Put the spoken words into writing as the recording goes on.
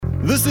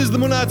This is the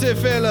Monate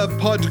Fela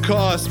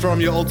podcast from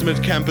your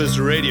ultimate campus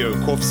radio,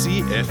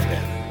 Kovsie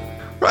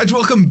FM. Right,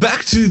 welcome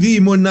back to the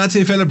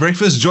Monate Fela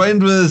Breakfast,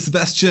 joined with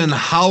Sebastian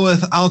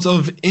Howarth out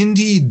of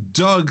Indie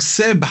Dog.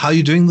 Seb, how are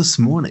you doing this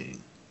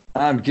morning?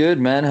 I'm good,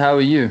 man. How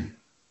are you?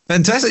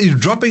 Fantastic. You're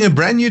dropping a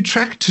brand new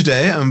track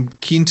today. I'm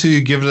keen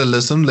to give it a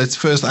listen. Let's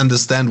first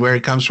understand where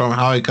it comes from,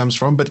 how it comes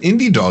from. But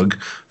Indie Dog,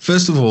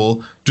 first of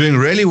all, doing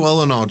really well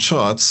on our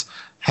charts,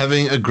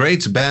 having a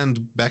great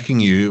band backing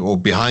you or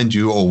behind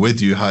you or with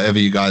you, however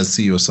you guys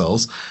see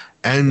yourselves.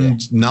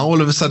 And now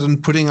all of a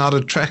sudden putting out a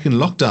track in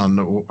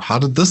lockdown. How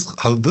did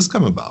this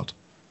come about?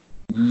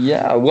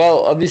 Yeah,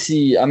 well,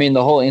 obviously, I mean,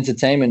 the whole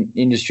entertainment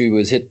industry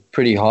was hit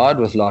pretty hard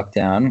with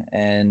lockdown.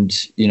 And,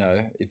 you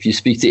know, if you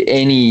speak to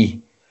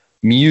any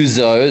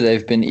muso,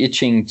 they've been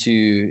itching to,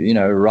 you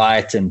know,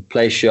 write and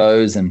play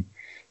shows. And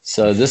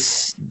so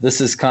this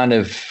is kind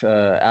of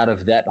out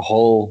of that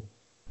whole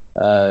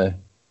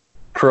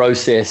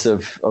process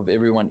of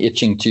everyone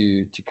itching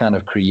to kind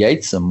of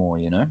create some more,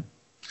 you know.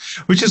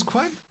 Which is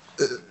quite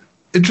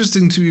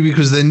interesting to me,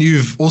 because then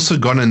you've also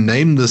gone and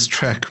named this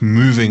track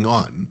Moving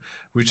On,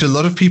 which a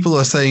lot of people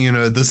are saying, you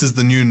know, this is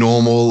the new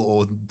normal,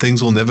 or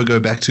things will never go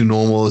back to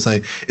normal.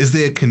 Say, is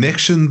there a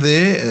connection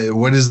there?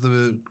 What is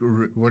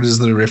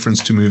the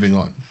reference to moving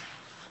on?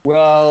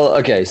 Well,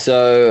 okay,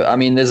 so I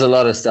mean, there's a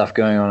lot of stuff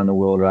going on in the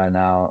world right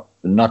now.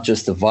 Not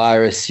just the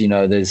virus, you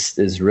know,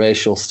 there's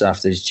racial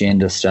stuff, there's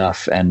gender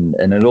stuff, and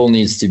it all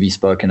needs to be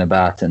spoken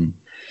about and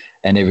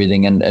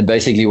everything. And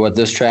basically what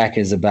this track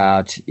is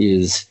about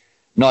is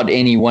not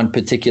any one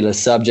particular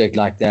subject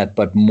like that,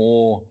 but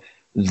more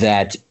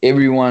that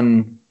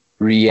everyone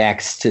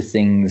reacts to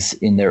things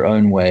in their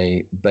own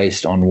way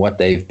based on what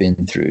they've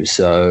been through.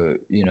 So,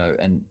 you know,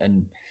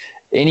 and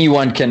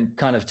anyone can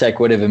kind of take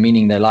whatever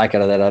meaning they like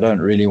out of that. I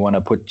don't really want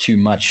to put too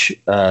much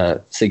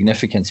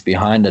significance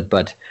behind it,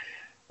 but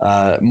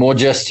more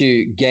just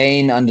to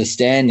gain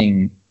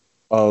understanding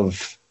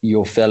of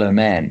your fellow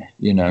man,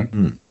 you know.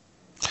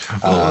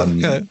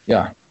 Okay.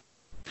 Yeah.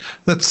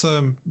 That's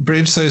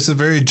Bridge says a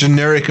very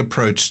generic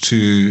approach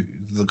to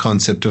the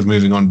concept of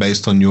moving on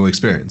based on your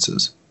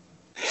experiences.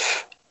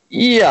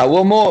 Yeah,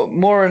 well,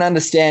 more an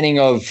understanding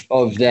of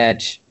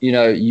that, you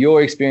know,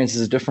 your experiences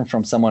are different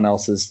from someone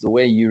else's. The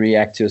way you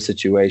react to a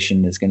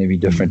situation is going to be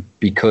different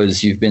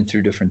because you've been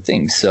through different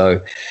things. So,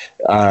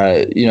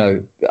 you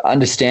know,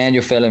 understand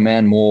your fellow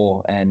man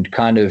more and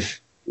kind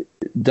of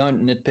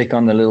don't nitpick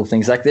on the little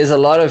things. Like, there's a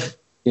lot of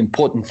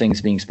important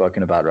things being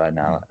spoken about right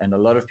now, and a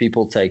lot of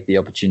people take the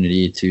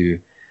opportunity to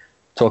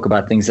talk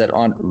about things that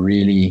aren't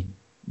really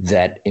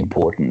that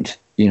important,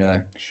 you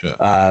know. Sure.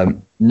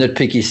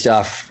 Nitpicky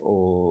stuff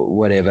or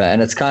whatever.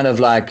 And it's kind of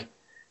like,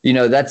 you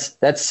know,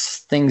 that's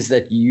things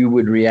that you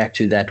would react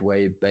to that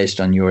way based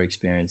on your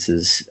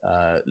experiences.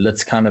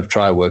 Let's kind of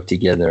try work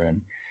together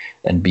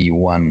and be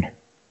one,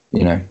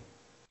 you know.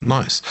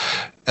 Nice.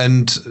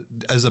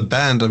 And as a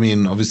band, I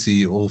mean,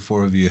 obviously all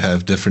four of you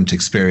have different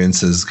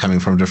experiences coming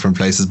from different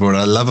places. But what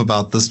I love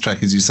about this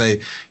track is you say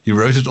you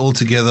wrote it all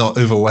together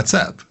over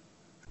WhatsApp.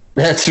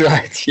 That's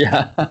right.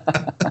 Yeah.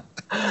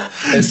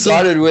 It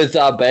started with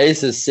our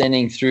bassist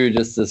sending through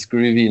just this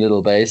groovy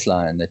little bass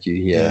line that you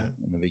hear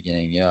in the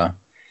beginning. Yeah.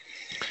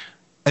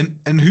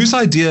 And whose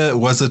idea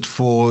was it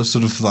for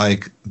sort of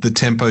like the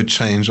tempo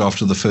change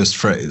after the first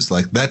phrase?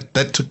 Like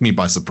that took me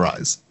by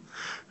surprise.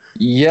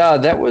 Yeah,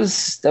 that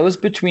was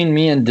between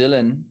me and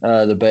Dylan,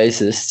 the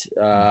bassist.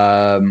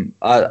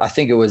 I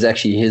think it was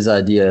actually his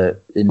idea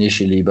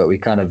initially, but we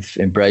kind of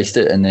embraced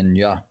it and then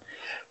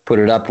put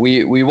it up.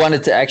 We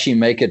wanted to actually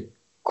make it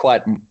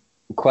quite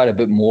a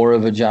bit more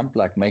of a jump,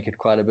 like make it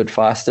quite a bit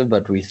faster,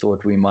 but we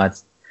thought we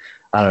might,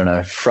 I don't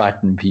know,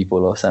 frighten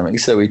people or something.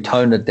 So we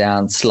toned it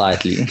down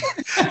slightly.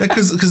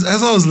 Because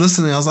as I was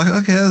listening, I was like,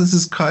 okay, this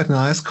is quite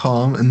nice,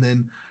 calm. And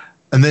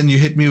then you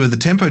hit me with the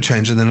tempo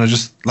change. And then I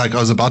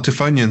was about to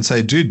phone you and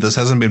say, dude, this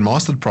hasn't been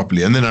mastered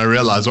properly. And then I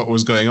realized what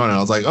was going on. And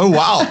I was like, oh,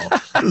 wow,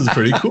 this is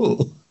pretty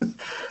cool.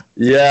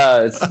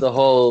 Yeah, it's the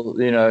whole,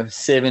 you know,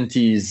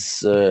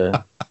 70s,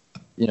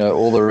 you know,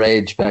 all the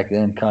rage back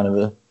then kind of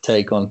a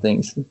take on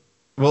things.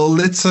 Well,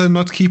 let's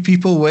not keep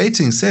people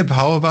waiting. Seb,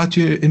 how about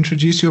you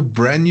introduce your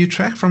brand new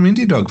track from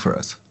Indie Dog for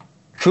us?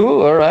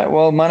 Cool. All right.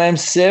 Well, my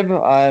name's Seb.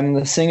 I'm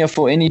the singer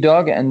for Indie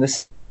Dog, and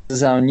this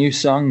is our new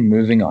song,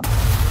 Moving On.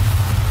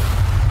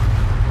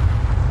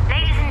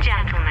 Ladies and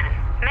gentlemen,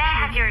 may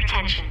I have your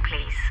attention,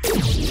 please?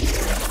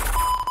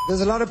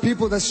 There's a lot of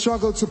people that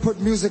struggle to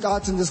put music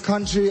out in this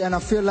country, and I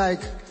feel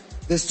like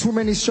there's too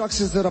many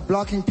structures that are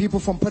blocking people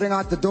from putting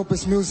out the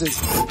dopest music.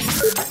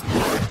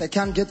 They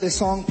can't get their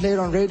song played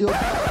on radio.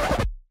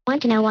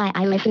 Want to know why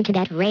I listen to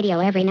that radio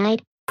every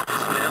night?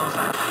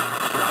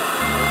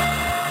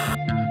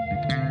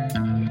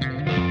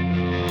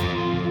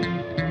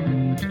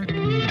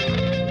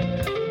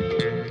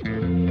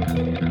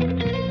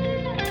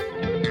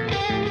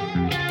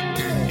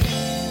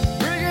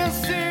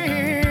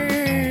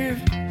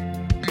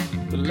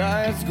 The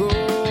lights go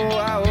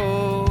out.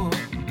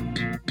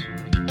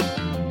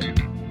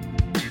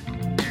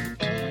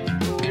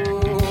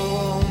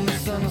 Oh,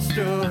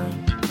 misunderstood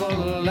for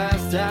the last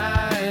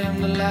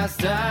last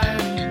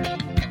time.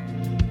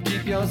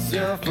 Keep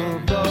yourself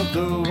above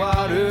the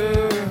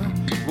water.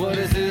 What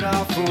is it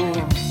all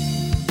for?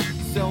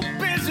 So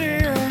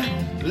busy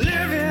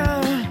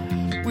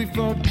living, we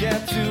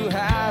forget to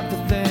have the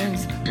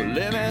things we're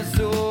living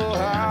so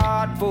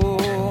hard for.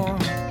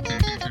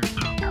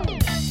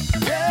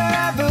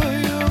 Wherever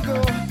you go,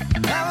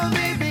 I will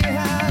be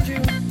behind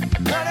you.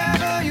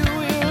 Whatever you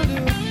will do,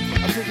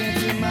 I'm taking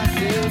to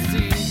myself,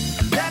 see.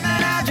 That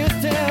night I just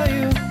tell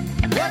you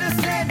what to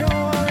say,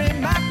 don't worry,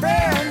 my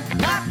friend,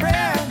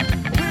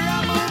 we're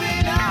all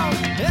moving on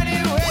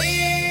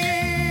anyways.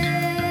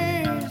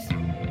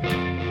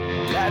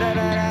 Da da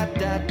da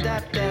da da da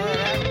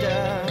da.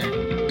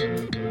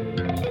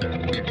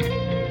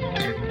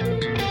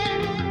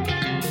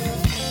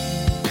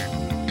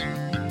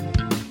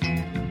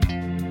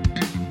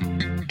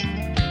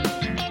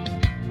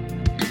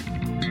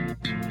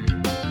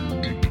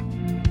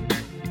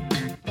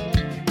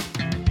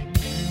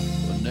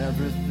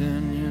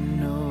 Everything you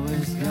know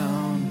is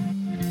gone.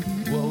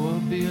 What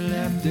will be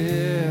left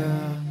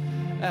there?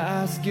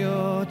 Ask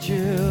your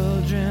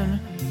children.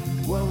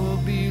 What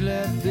will be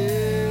left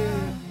there?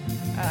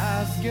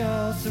 Ask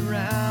your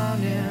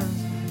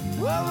surroundings.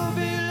 What will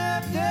be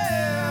left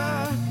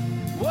there?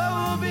 What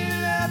will be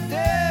left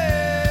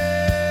there?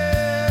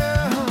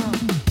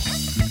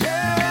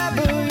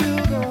 Wherever you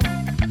go,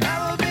 I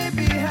will be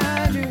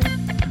behind you.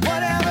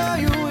 Whatever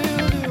you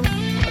will do,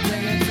 I'll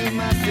take it to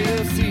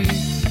myself, see.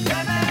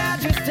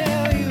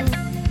 Tell you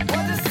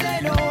what to say,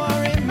 don't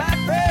worry, my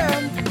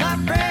friend,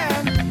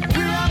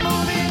 we're all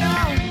moving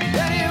on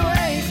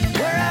anyways.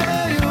 Wherever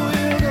you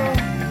will go,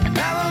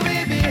 I will be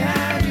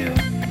behind you.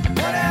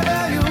 Whatever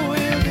you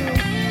will do,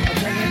 I'll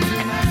take it to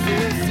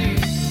myself, see.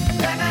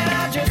 That night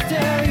I'll just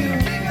tell you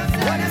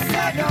what to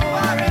say, don't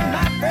worry,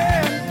 my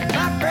friend,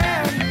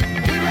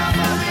 we're all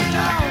moving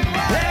on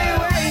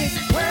anyways.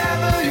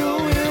 Wherever you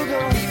will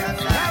go,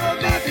 I will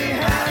be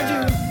behind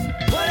you.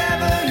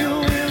 Whatever you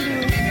will do,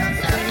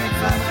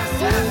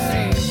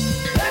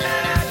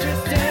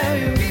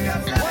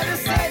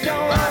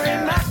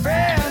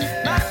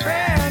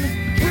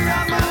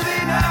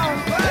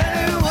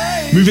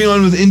 moving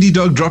on with Indie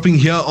Dog dropping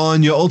here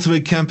on your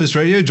Ultimate Campus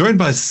Radio, joined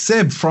by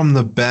Seb from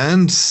the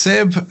band.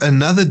 Seb,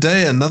 another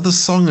day, another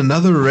song,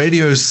 another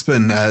radio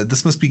spin.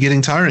 This must be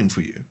getting tiring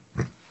for you.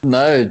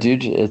 No,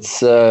 dude,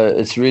 it's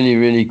really,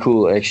 really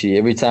cool. Actually,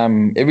 every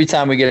time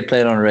we get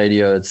played on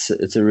radio,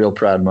 it's a real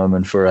proud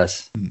moment for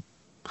us.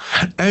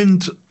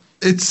 And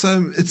it's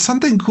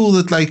something cool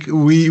that like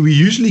we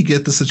usually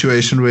get the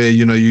situation where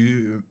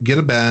you get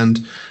a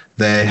band,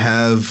 they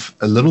have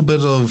a little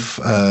bit of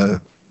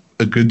a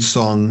good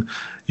song,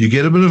 you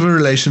get a bit of a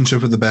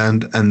relationship with the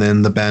band, and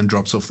then the band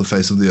drops off the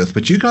face of the earth.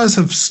 But you guys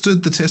have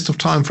stood the test of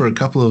time for a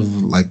couple of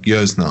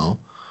years now.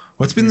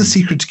 What's been the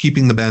secret to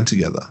keeping the band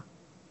together?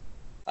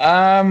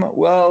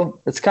 Well,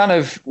 it's kind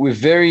of, we're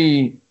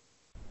very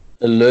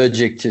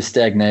allergic to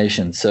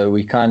stagnation, so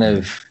we kind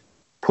of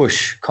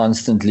push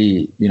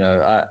constantly.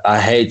 I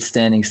hate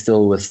standing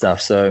still with stuff,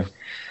 so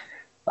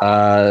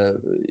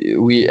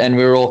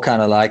we're all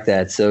kind of like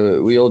that,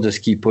 so we all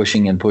just keep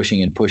pushing and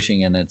pushing and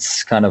pushing, and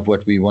it's kind of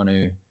what we want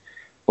to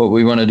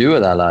do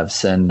with our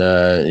lives. And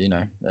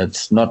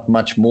it's not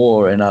much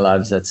more in our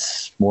lives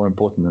that's more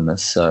important than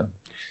this. So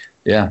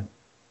yeah.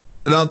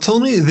 Now tell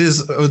me,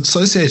 there's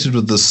associated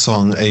with this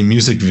song a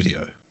music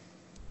video.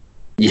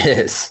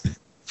 Yes.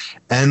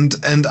 And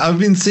I've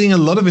been seeing a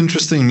lot of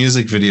interesting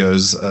music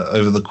videos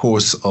over the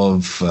course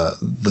of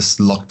this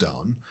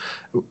lockdown.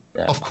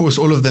 Yeah. Of course,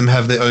 all of them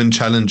have their own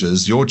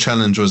challenges. Your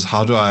challenge was,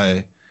 how do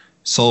I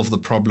solve the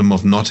problem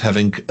of not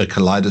having a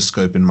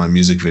kaleidoscope in my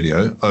music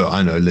video? Oh,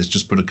 I know, let's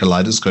just put a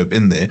kaleidoscope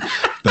in there.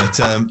 But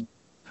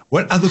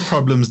what other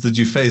problems did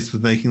you face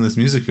with making this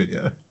music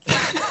video?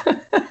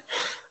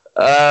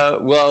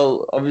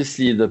 Well,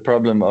 obviously the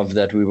problem of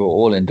that we were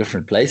all in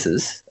different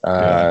places.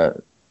 So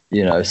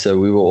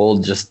we were all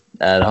just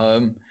at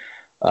home.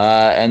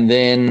 And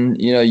then,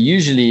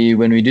 usually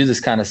when we do this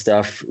kind of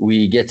stuff,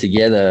 we get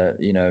together,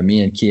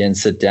 me and Kian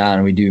sit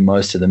down, we do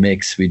most of the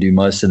mix, we do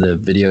most of the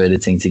video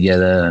editing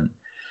together. And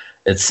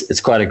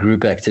it's quite a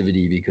group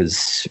activity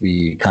because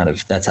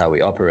that's how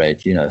we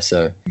operate,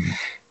 so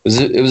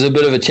it was a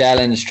bit of a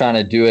challenge trying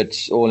to do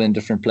it all in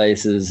different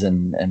places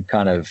and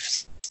kind of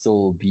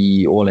still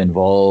be all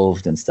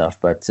involved and stuff.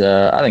 But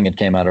I think it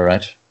came out all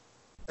right.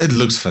 It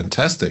looks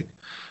fantastic.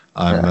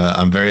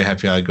 I'm very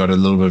happy I got a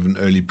little bit of an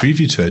early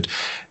preview to it.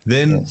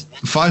 Then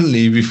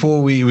finally,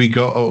 before we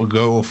go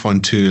off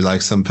onto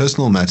some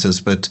personal matters,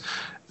 but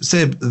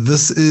Seb,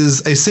 this is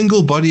a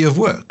single body of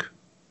work.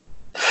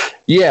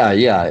 Yeah,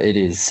 it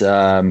is.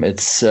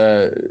 It's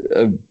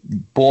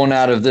born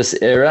out of this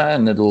era,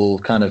 and it'll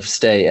kind of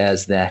stay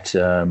as that.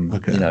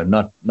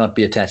 Not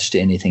be attached to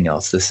anything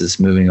else. This is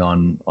moving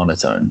on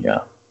its own.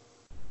 Yeah.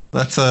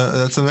 That's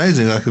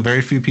amazing.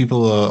 Very few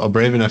people are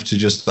brave enough to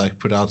just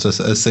put out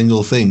a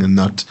single thing and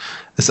not.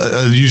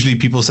 Usually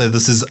people say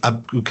this is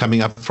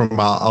coming up from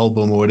our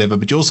album or whatever.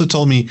 But you also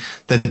told me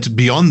that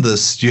beyond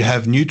this, you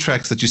have new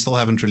tracks that you still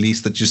haven't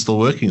released that you're still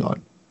working on.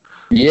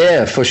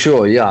 Yeah, for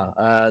sure.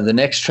 Yeah. The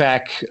next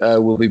track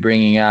we'll be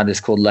bringing out is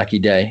called Lucky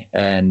Day.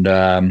 And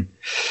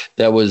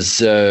that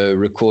was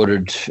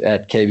recorded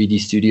at KVD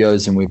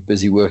Studios, and we're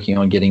busy working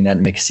on getting that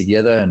mixed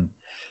together. And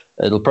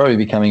it'll probably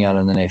be coming out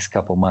in the next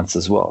couple months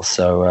as well.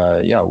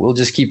 So, we'll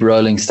just keep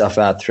rolling stuff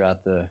out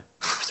throughout the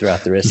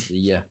rest of the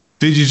year.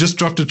 Dude, you just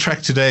dropped a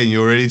track today and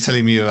you're already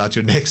telling me about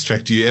your next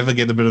track. Do you ever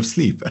get a bit of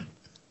sleep?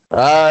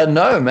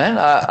 No, man.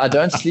 I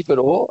don't sleep at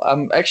all.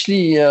 I'm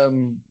actually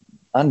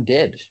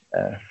undead.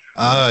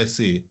 I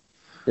see.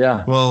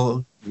 Yeah.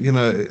 Well,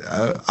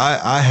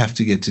 I have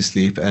to get to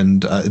sleep,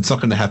 and it's not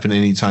going to happen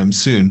anytime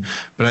soon.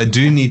 But I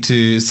do need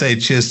to say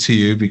cheers to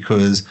you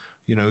because,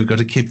 we've got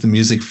to keep the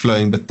music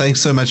flowing. But thanks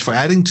so much for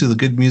adding to the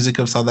good music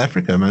of South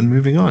Africa, man.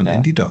 Moving on, Yeah.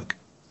 Indie Dog.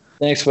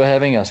 Thanks for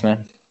having us,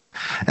 man.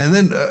 And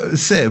then,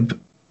 Seb,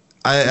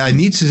 I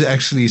need to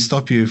actually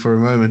stop you for a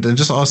moment and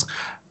just ask,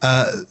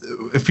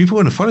 if people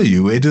want to follow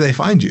you, where do they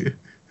find you?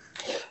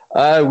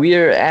 We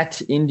are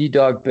at Indie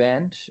Dog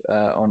Band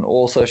on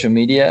all social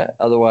media.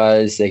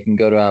 Otherwise, they can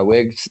go to our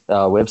website,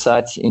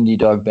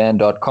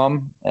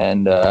 indiedogband.com.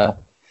 And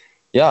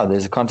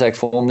there's a contact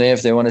form there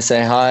if they want to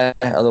say hi.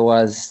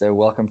 Otherwise, they're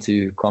welcome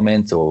to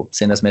comment or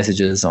send us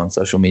messages on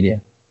social media.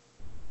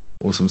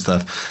 Awesome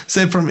stuff.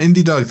 Seb from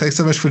Indie Dog, thanks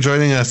so much for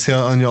joining us here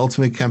on your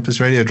Ultimate Campus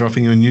Radio,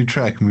 dropping your new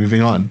track.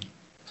 Moving on.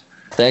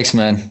 Thanks,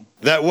 man.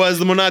 That was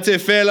the Monate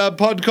Fela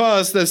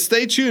podcast.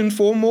 Stay tuned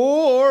for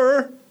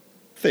more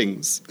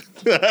things.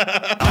 All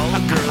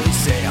the girls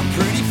say I'm pretty.